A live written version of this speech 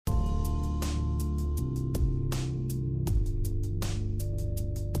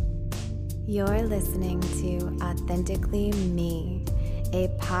You're listening to Authentically Me, a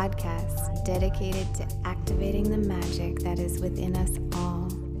podcast dedicated to activating the magic that is within us all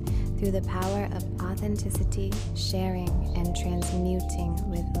through the power of authenticity, sharing, and transmuting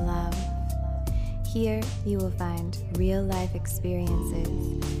with love. Here, you will find real-life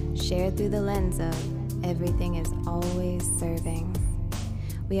experiences shared through the lens of everything is always serving.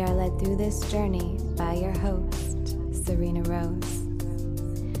 We are led through this journey by your host, Serena Rose.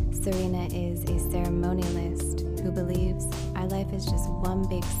 Serena is a ceremonialist who believes our life is just one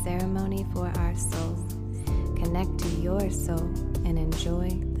big ceremony for our soul. Connect to your soul and enjoy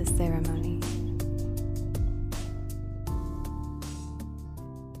the ceremony.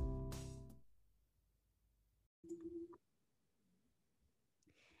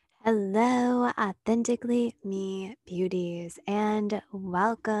 Hello, Authentically Me beauties, and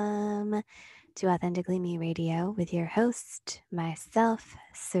welcome to Authentically Me Radio with your host, myself,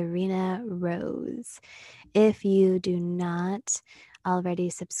 Serena Rose. If you do not already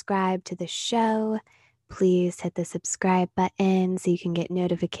subscribe to the show, please hit the subscribe button so you can get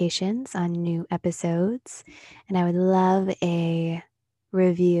notifications on new episodes. And I would love a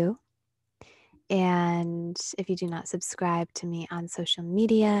review. And if you do not subscribe to me on social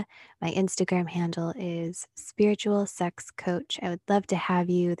media, my Instagram handle is Spiritual Sex Coach. I would love to have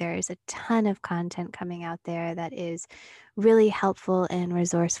you. There is a ton of content coming out there that is really helpful and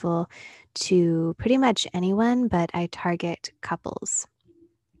resourceful to pretty much anyone, but I target couples,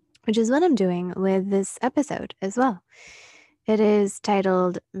 which is what I'm doing with this episode as well. It is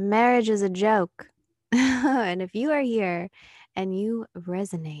titled Marriage is a Joke. And if you are here and you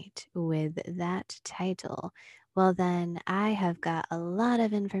resonate with that title, well, then I have got a lot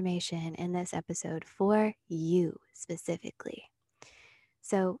of information in this episode for you specifically.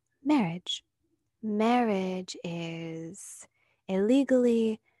 So, marriage. Marriage is a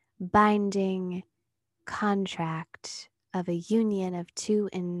legally binding contract of a union of two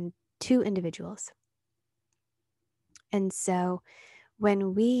individuals. And so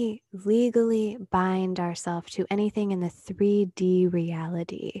when we legally bind ourselves to anything in the 3D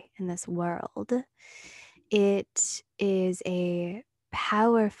reality in this world, it is a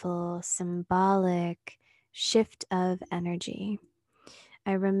powerful, symbolic shift of energy.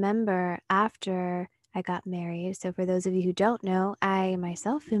 I remember after I got married, so for those of you who don't know, I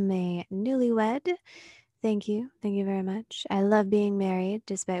myself am a newlywed. Thank you. Thank you very much. I love being married,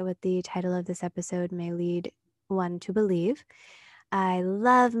 despite what the title of this episode may lead one to believe. I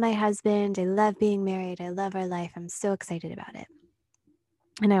love my husband. I love being married. I love our life. I'm so excited about it.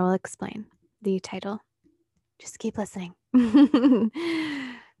 And I will explain the title. Just keep listening.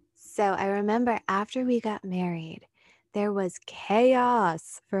 So I remember after we got married, there was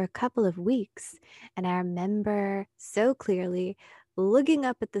chaos for a couple of weeks. And I remember so clearly looking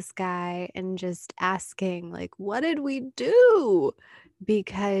up at the sky and just asking, like, what did we do?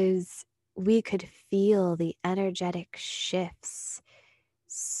 Because we could feel the energetic shifts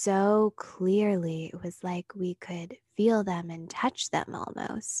so clearly. It was like we could feel them and touch them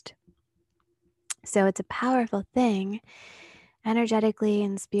almost. So it's a powerful thing, energetically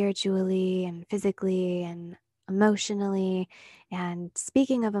and spiritually and physically and emotionally. And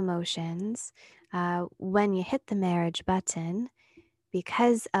speaking of emotions, when you hit the marriage button,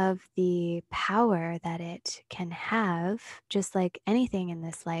 because of the power that it can have, just like anything in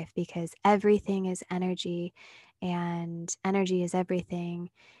this life, because everything is energy and energy is everything.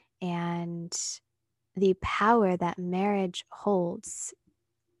 And the power that marriage holds,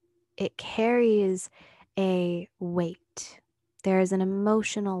 it carries a weight. There is an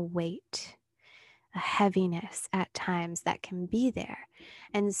emotional weight, a heaviness at times that can be there.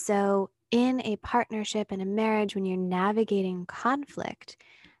 And so in a partnership, in a marriage, when you're navigating conflict,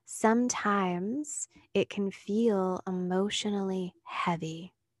 sometimes it can feel emotionally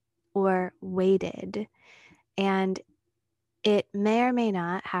heavy or weighted. And it may or may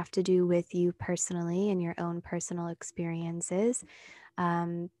not have to do with you personally and your own personal experiences,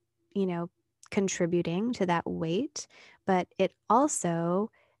 um, contributing to that weight, but it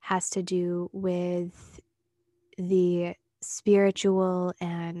also has to do with the spiritual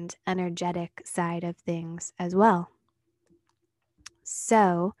and energetic side of things as well.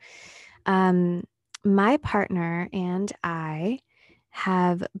 So, my partner and I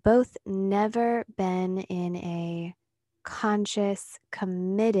have both never been in a conscious,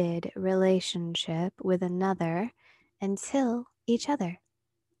 committed relationship with another until each other.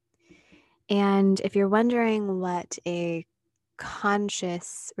 And if you're wondering what a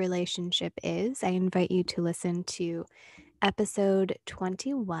conscious relationship is, I invite you to listen to episode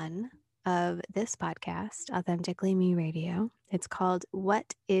 21 of this podcast, Authentically Me Radio. It's called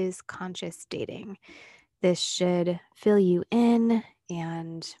What is Conscious Dating? This should fill you in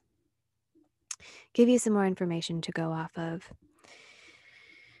and give you some more information to go off of.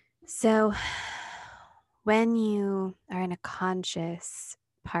 So, when you are in a conscious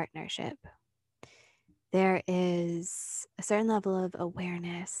partnership, there is a certain level of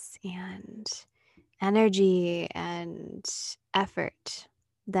awareness and energy and effort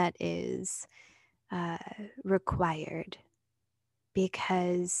that is required,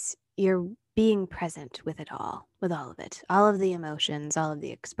 because you're being present with it all, with all of it, all of the emotions, all of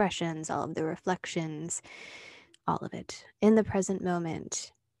the expressions, all of the reflections, all of it in the present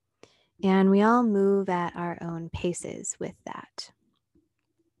moment. And we all move at our own paces with that.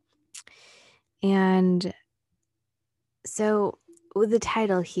 And so, with the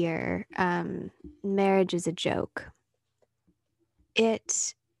title here, Marriage is a Joke,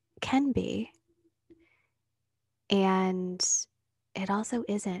 it can be, and it also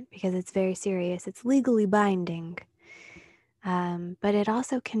isn't, because it's very serious. It's legally binding. But it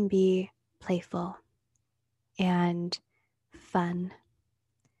also can be playful and fun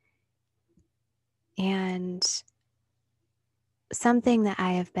and something that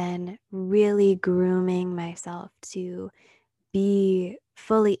I have been really grooming myself to be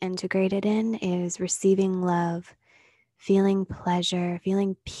fully integrated in is receiving love, feeling pleasure,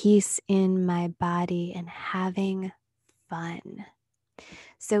 feeling peace in my body, and having fun.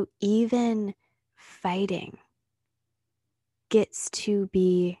 So even fighting gets to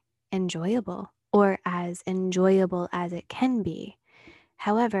be enjoyable, or as enjoyable as it can be.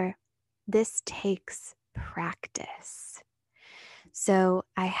 However, this takes practice. So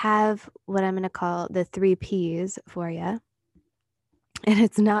I have what I'm going to call the 3 P's for you. And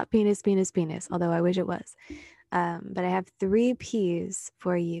it's not penis, penis, penis, although I wish it was. But I have 3 P's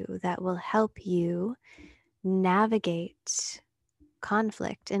for you that will help you navigate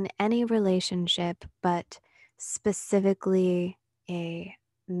conflict in any relationship, but specifically a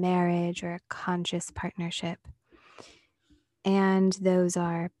marriage or a conscious partnership. And those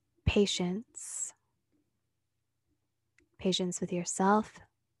are patience, patience with yourself,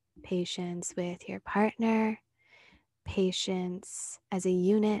 patience with your partner, patience as a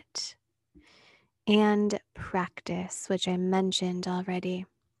unit, and practice, which I mentioned already.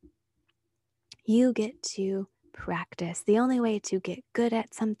 You get to practice. The only way to get good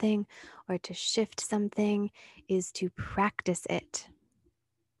at something or to shift something is to practice it.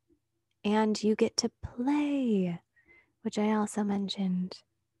 And you get to play, which I also mentioned.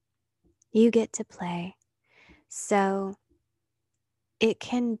 You get to play. So it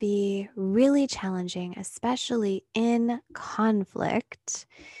can be really challenging, especially in conflict.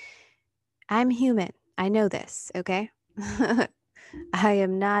 I'm human. I know this, okay? I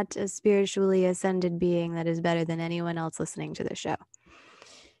am not a spiritually ascended being that is better than anyone else listening to the show.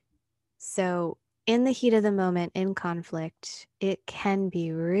 So, in the heat of the moment, in conflict, it can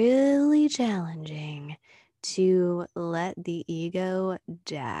be really challenging to let the ego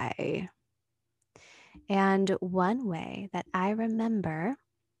die. And one way that I remember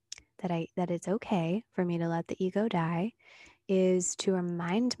that it's okay for me to let the ego die is to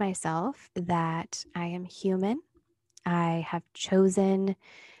remind myself that I am human. I have chosen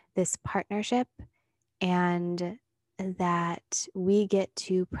this partnership, and that we get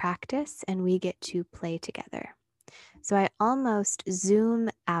to practice and we get to play together. So I almost zoom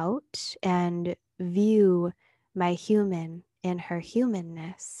out and view my human in her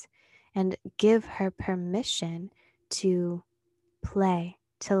humanness and give her permission to play,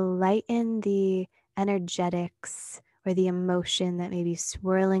 to lighten the energetics or the emotion that may be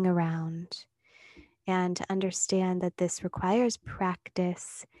swirling around, and to understand that this requires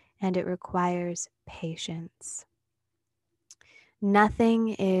practice and it requires patience. Nothing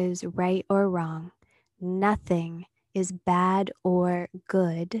is right or wrong. Nothing is bad or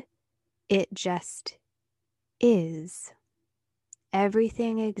good. It just is.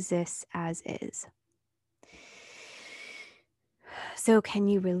 Everything exists as is. So, can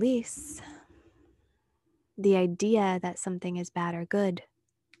you release the idea that something is bad or good,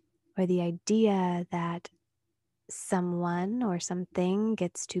 or the idea that someone or something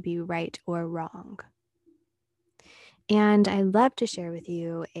gets to be right or wrong? And I'd love to share with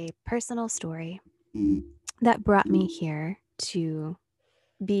you a personal story that brought me here to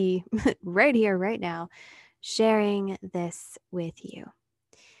be right here, right now, sharing this with you.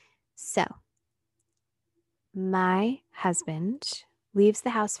 So, my husband leaves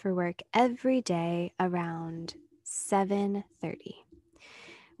the house for work every day around 7:30,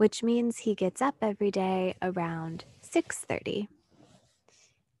 which means he gets up every day around 6:30.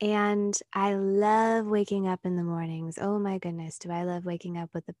 And I love waking up in the mornings. Oh my goodness, do I love waking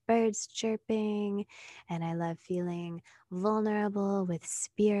up with the birds chirping? And I love feeling vulnerable with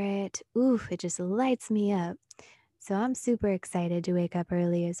spirit. Ooh, it just lights me up. So I'm super excited to wake up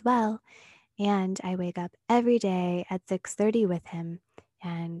early as well. And I wake up every day at 6:30 with him.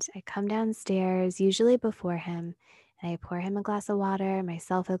 And I come downstairs, usually before him, and I pour him a glass of water,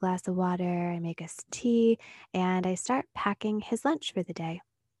 myself a glass of water, I make us tea, and I start packing his lunch for the day.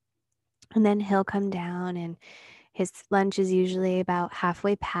 And then he'll come down, and his lunch is usually about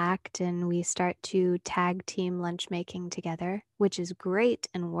halfway packed, and we start to tag team lunch making together, which is great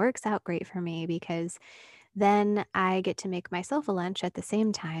and works out great for me because then I get to make myself a lunch at the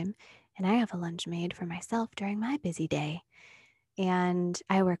same time, and I have a lunch made for myself during my busy day. And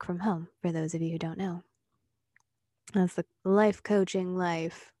I work from home, for those of you who don't know. That's the life coaching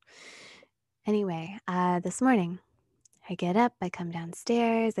life. Anyway, this morning, I get up, I come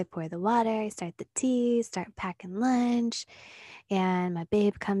downstairs, I pour the water, I start the tea, start packing lunch, and my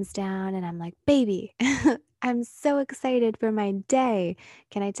babe comes down, and I'm like, baby, I'm so excited for my day.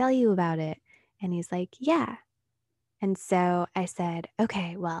 Can I tell you about it? And he's like, yeah. And so I said,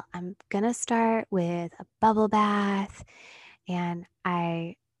 okay, well, I'm going to start with a bubble bath. And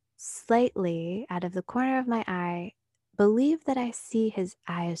I slightly, out of the corner of my eye, believe that I see his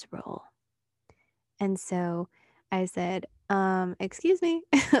eyes roll. And so I said, excuse me,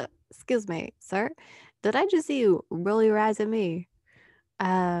 excuse me, sir, did I just see you roll your eyes at me?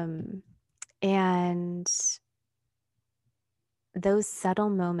 And those subtle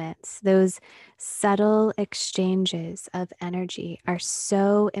moments, those subtle exchanges of energy are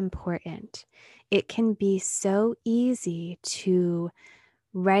so important. It can be so easy to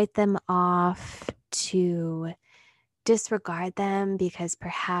write them off, to disregard them because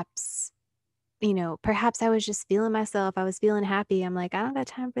perhaps I was just feeling myself. I was feeling happy. I'm like, I don't got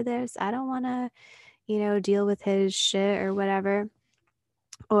time for this. I don't want to, deal with his shit or whatever.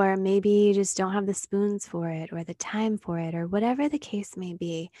 Or maybe you just don't have the spoons for it or the time for it or whatever the case may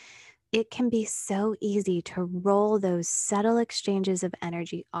be. It can be so easy to roll those subtle exchanges of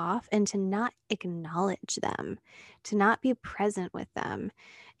energy off and to not acknowledge them, to not be present with them.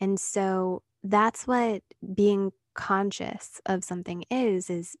 And so that's what being conscious of something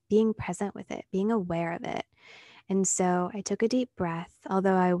is being present with it, being aware of it. And so I took a deep breath,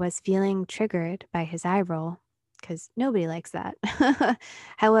 although I was feeling triggered by his eye roll because nobody likes that.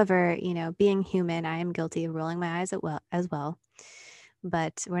 However, being human, I am guilty of rolling my eyes as well.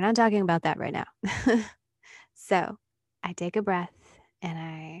 But we're not talking about that right now. So I take a breath and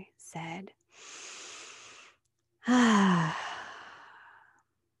I said,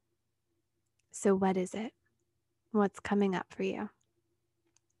 so what is it? What's coming up for you?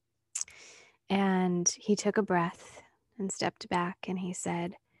 And he took a breath and stepped back and he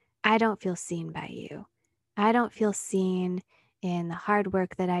said, I don't feel seen by you. I don't feel seen in the hard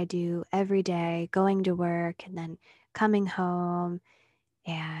work that I do every day, going to work and then coming home.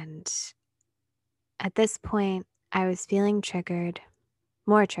 And at this point, I was feeling triggered,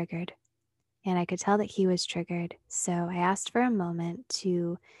 more triggered, and I could tell that he was triggered. So I asked for a moment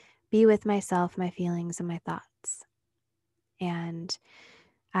to be with myself, my feelings, and my thoughts. And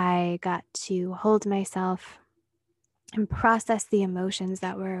I got to hold myself and process the emotions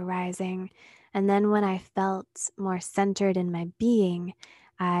that were arising. And then when I felt more centered in my being,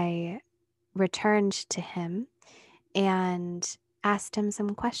 I returned to him and asked him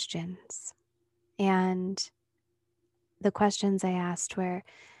some questions. And the questions I asked were,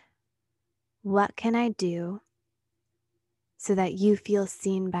 what can I do so that you feel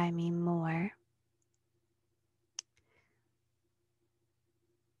seen by me more?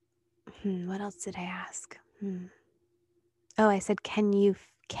 What else did I ask? Oh, I said, can you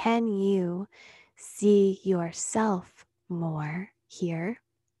see yourself more here?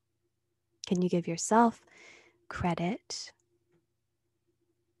 Can you give yourself credit?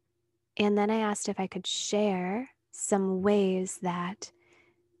 And then I asked if I could share some ways that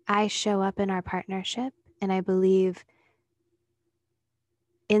I show up in our partnership. And I believe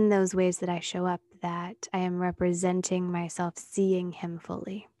in those ways that I show up that I am representing myself seeing him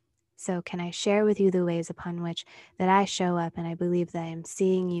fully. So can I share with you the ways upon which that I show up and I believe that I am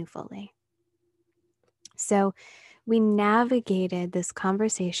seeing you fully? So we navigated this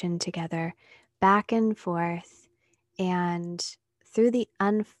conversation together back and forth, and through the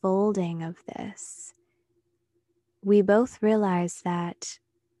unfolding of this, we both realized that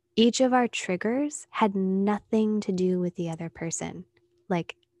each of our triggers had nothing to do with the other person,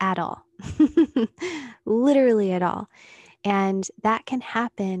 like at all, literally at all. And that can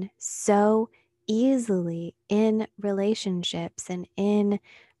happen so easily in relationships and in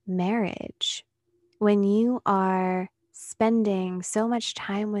marriage. When you are spending so much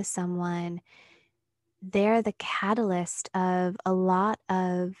time with someone, they're the catalyst of a lot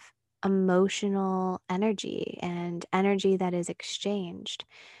of emotional energy and energy that is exchanged.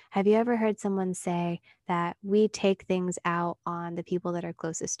 Have you ever heard someone say that we take things out on the people that are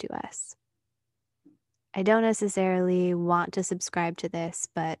closest to us? I don't necessarily want to subscribe to this,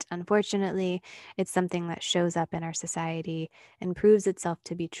 but unfortunately, it's something that shows up in our society and proves itself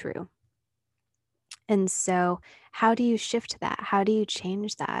to be true. And so, how do you shift that? How do you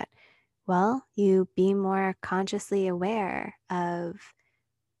change that? Well, you be more consciously aware of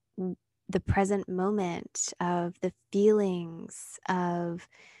the present moment, of the feelings, of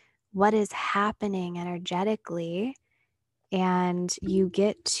what is happening energetically, and you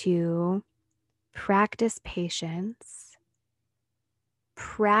get to practice patience,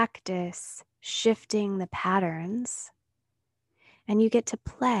 practice shifting the patterns, and you get to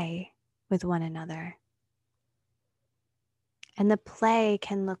play with one another. And the play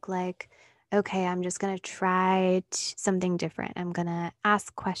can look like, okay, I'm just going to try something different. I'm going to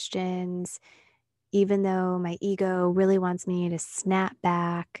ask questions, even though my ego really wants me to snap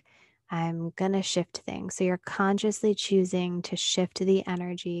back. I'm going to shift things. So you're consciously choosing to shift the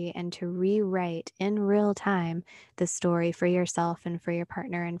energy and to rewrite in real time the story for yourself and for your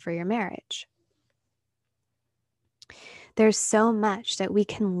partner and for your marriage. There's so much that we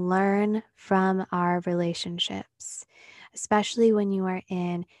can learn from our relationships, especially when you are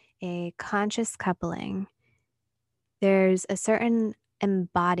in a conscious coupling. There's a certain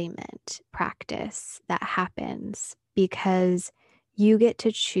embodiment practice that happens because you get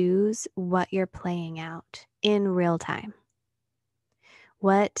to choose what you're playing out in real time.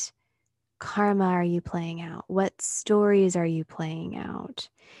 What karma are you playing out? What stories are you playing out?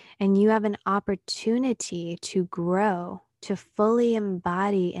 And you have an opportunity to grow, to fully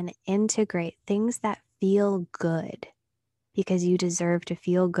embody and integrate things that feel good because you deserve to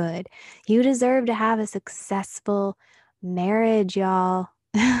feel good. You deserve to have a successful marriage, y'all.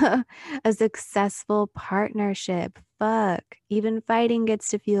 A successful partnership. Fuck. Even fighting gets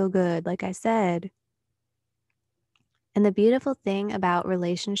to feel good, like I said. And the beautiful thing about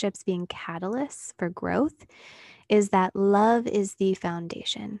relationships being catalysts for growth is that love is the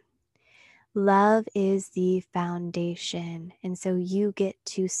foundation. Love is the foundation. And so you get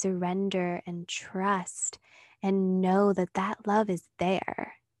to surrender and trust and know that that love is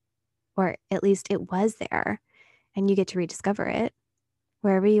there, or at least it was there, and you get to rediscover it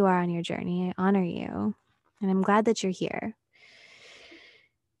wherever you are on your journey. I honor you. And I'm glad that you're here.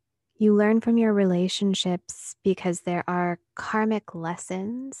 You learn from your relationships because there are karmic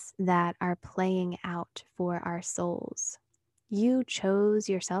lessons that are playing out for our souls. You chose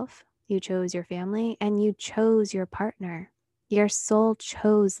yourself, you chose your family, and you chose your partner. Your soul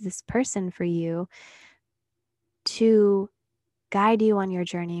chose this person for you to guide you on your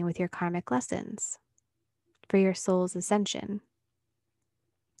journey with your karmic lessons for your soul's ascension.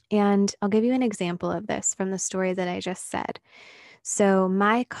 And I'll give you an example of this from the story that I just said. So,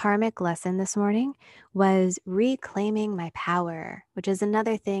 my karmic lesson this morning was reclaiming my power, which is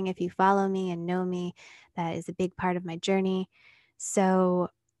another thing, if you follow me and know me, that is a big part of my journey. So,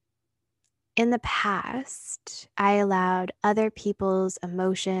 in the past, I allowed other people's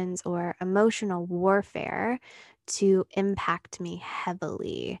emotions or emotional warfare to impact me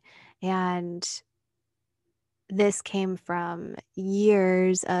heavily. And this came from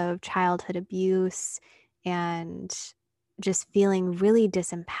years of childhood abuse and just feeling really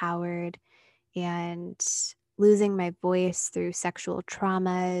disempowered and losing my voice through sexual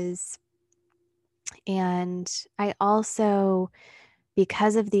traumas. And I also,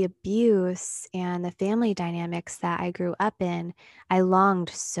 because of the abuse and the family dynamics that I grew up in, I longed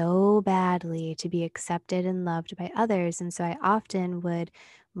so badly to be accepted and loved by others. And so I often would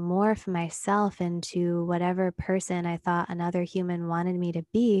morph myself into whatever person I thought another human wanted me to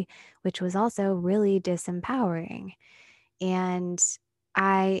be, which was also really disempowering. And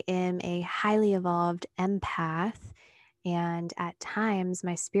I am a highly evolved empath. And at times,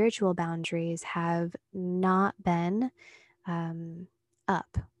 my spiritual boundaries have not been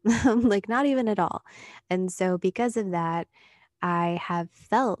up, like not even at all. And so, because of that, I have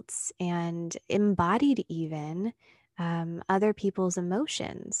felt and embodied even other people's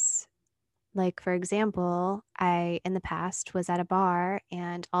emotions. Like, for example, I in the past was at a bar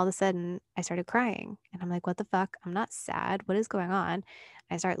and all of a sudden I started crying. And I'm like, what the fuck? I'm not sad. What is going on?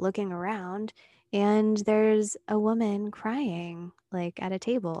 I start looking around and there's a woman crying, like at a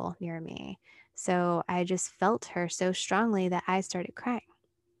table near me. So I just felt her so strongly that I started crying.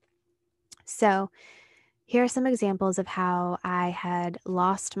 So here are some examples of how I had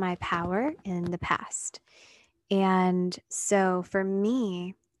lost my power in the past. And so for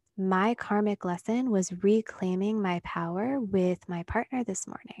me, my karmic lesson was reclaiming my power with my partner this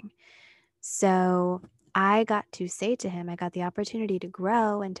morning. So I got to say to him, I got the opportunity to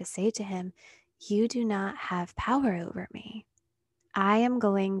grow and to say to him, you do not have power over me. I am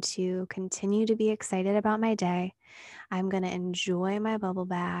going to continue to be excited about my day. I'm going to enjoy my bubble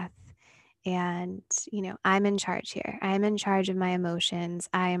bath. And, I'm in charge here. I am in charge of my emotions.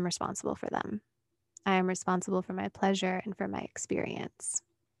 I am responsible for them. I am responsible for my pleasure and for my experience.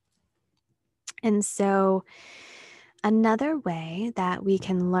 And so, another way that we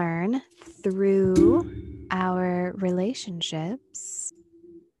can learn through our relationships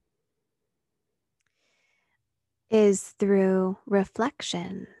is through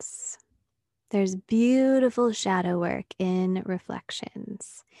reflections. There's beautiful shadow work in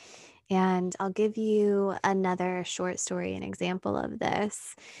reflections. And I'll give you another short story, an example of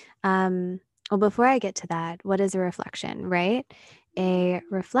this. Well, before I get to that, what is a reflection, right? A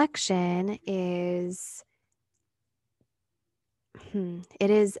reflection is, it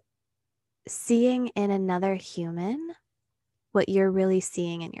is seeing in another human what you're really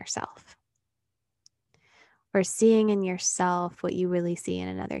seeing in yourself, or seeing in yourself what you really see in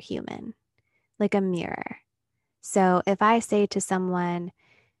another human, like a mirror. So if I say to someone,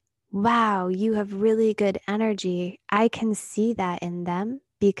 wow, you have really good energy, I can see that in them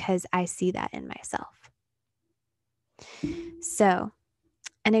because I see that in myself. So,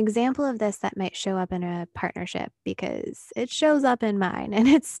 an example of this that might show up in a partnership, because it shows up in mine and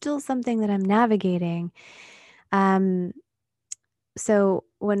it's still something that I'm navigating. So,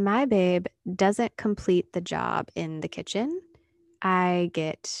 when my babe doesn't complete the job in the kitchen, I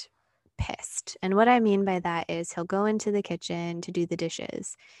get pissed. And what I mean by that is he'll go into the kitchen to do the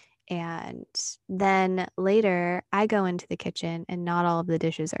dishes. And then later, I go into the kitchen and not all of the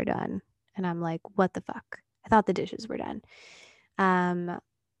dishes are done. And I'm like, what the fuck? I thought the dishes were done.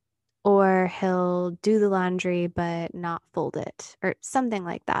 Or he'll do the laundry but not fold it, or something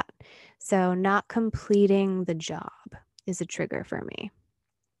like that. So, not completing the job is a trigger for me.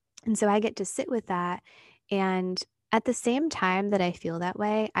 And so I get to sit with that. And at the same time that I feel that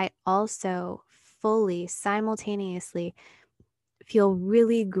way, I also fully, simultaneously feel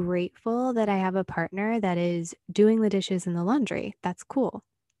really grateful that I have a partner that is doing the dishes and the laundry. That's cool.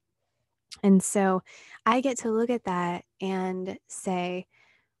 And so I get to look at that and say,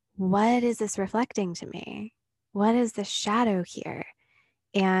 what is this reflecting to me? What is the shadow here?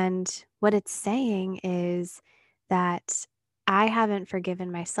 And what it's saying is that I haven't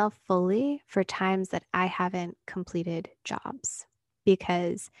forgiven myself fully for times that I haven't completed jobs,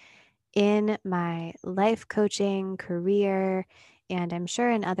 because in my life coaching career, and I'm sure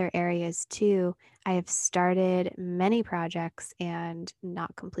in other areas too, I have started many projects and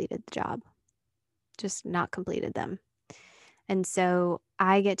not completed the job, just not completed them. And so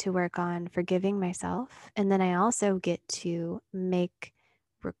I get to work on forgiving myself. And then I also get to make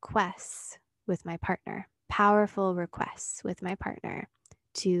requests with my partner, powerful requests with my partner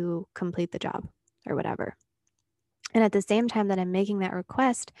to complete the job or whatever. And at the same time that I'm making that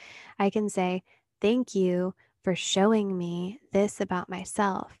request, I can say, thank you for showing me this about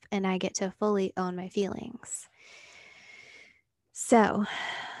myself. And I get to fully own my feelings. So,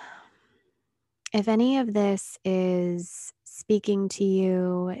 if any of this is speaking to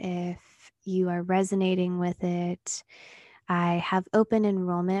you, if you are resonating with it, I have open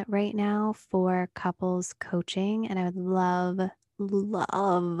enrollment right now for couples coaching, and I would love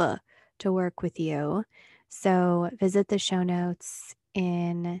to work with you. So visit the show notes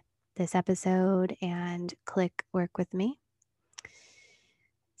in this episode and click work with me.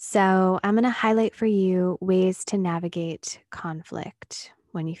 So I'm going to highlight for you ways to navigate conflict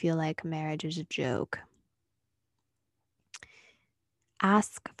when you feel like marriage is a joke.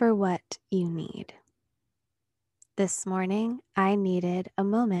 Ask for what you need. This morning, I needed a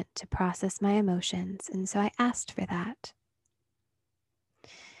moment to process my emotions, and so I asked for that.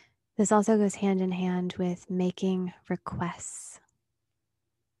 This also goes hand in hand with making requests.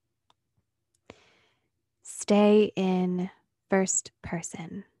 Stay in first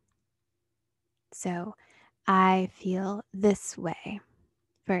person. So, I feel this way,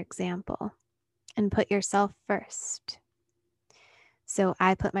 for example, and put yourself first. So,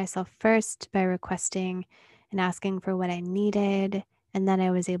 I put myself first by requesting and asking for what I needed, and then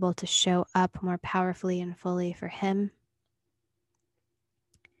I was able to show up more powerfully and fully for him.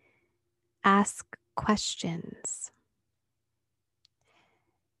 Ask questions.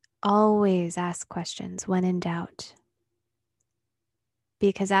 Always ask questions when in doubt.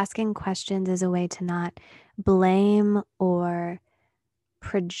 because asking questions is a way to not blame or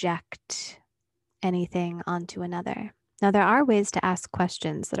project anything onto another. Now, there are ways to ask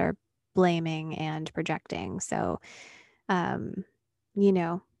questions that are blaming and projecting. So, you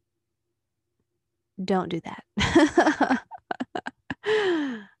know, don't do that.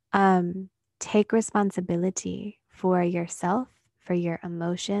 Take responsibility for yourself, for your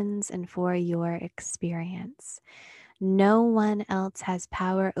emotions, and for your experience. No one else has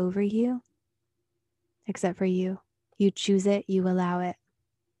power over you except for you. You choose it, you allow it.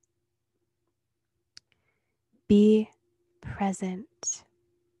 Be present.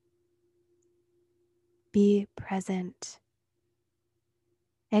 Be present.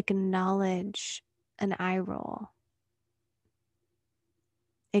 Acknowledge an eye roll.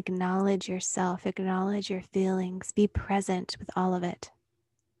 Acknowledge yourself. Acknowledge your feelings. Be present with all of it.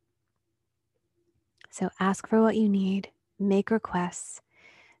 So ask for what you need. Make requests.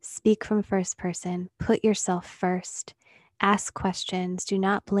 Speak from first person. Put yourself first. Ask questions. Do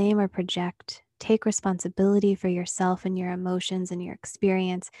not blame or project. Take responsibility for yourself and your emotions and your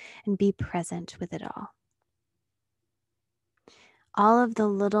experience, and be present with it all. All of the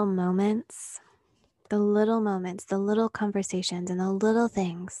little moments, the little conversations, and the little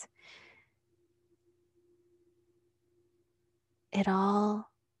things, it all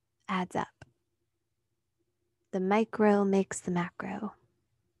adds up. The micro makes the macro.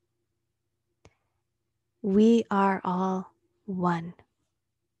 We are all one.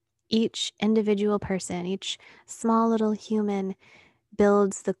 Each individual person, each small little human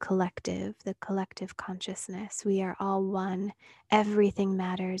builds the collective consciousness. We are all one. Everything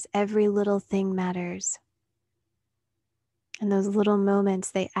matters. Every little thing matters. And those little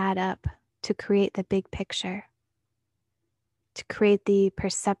moments, they add up to create the big picture, to create the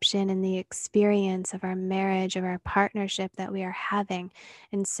perception and the experience of our marriage, of our partnership that we are having.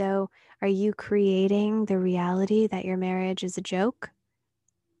 And so, are you creating the reality that your marriage is a joke?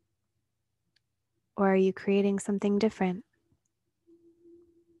 Or are you creating something different?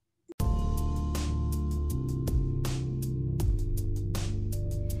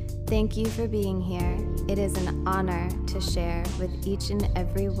 Thank you for being here. It is an honor to share with each and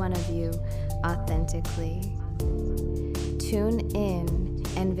every one of you authentically. Tune in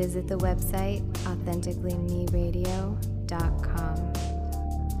and visit the website authenticallymeradio.com.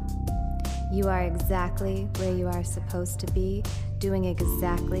 You are exactly where you are supposed to be, doing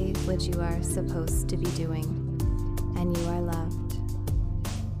exactly what you are supposed to be doing, and you are loved.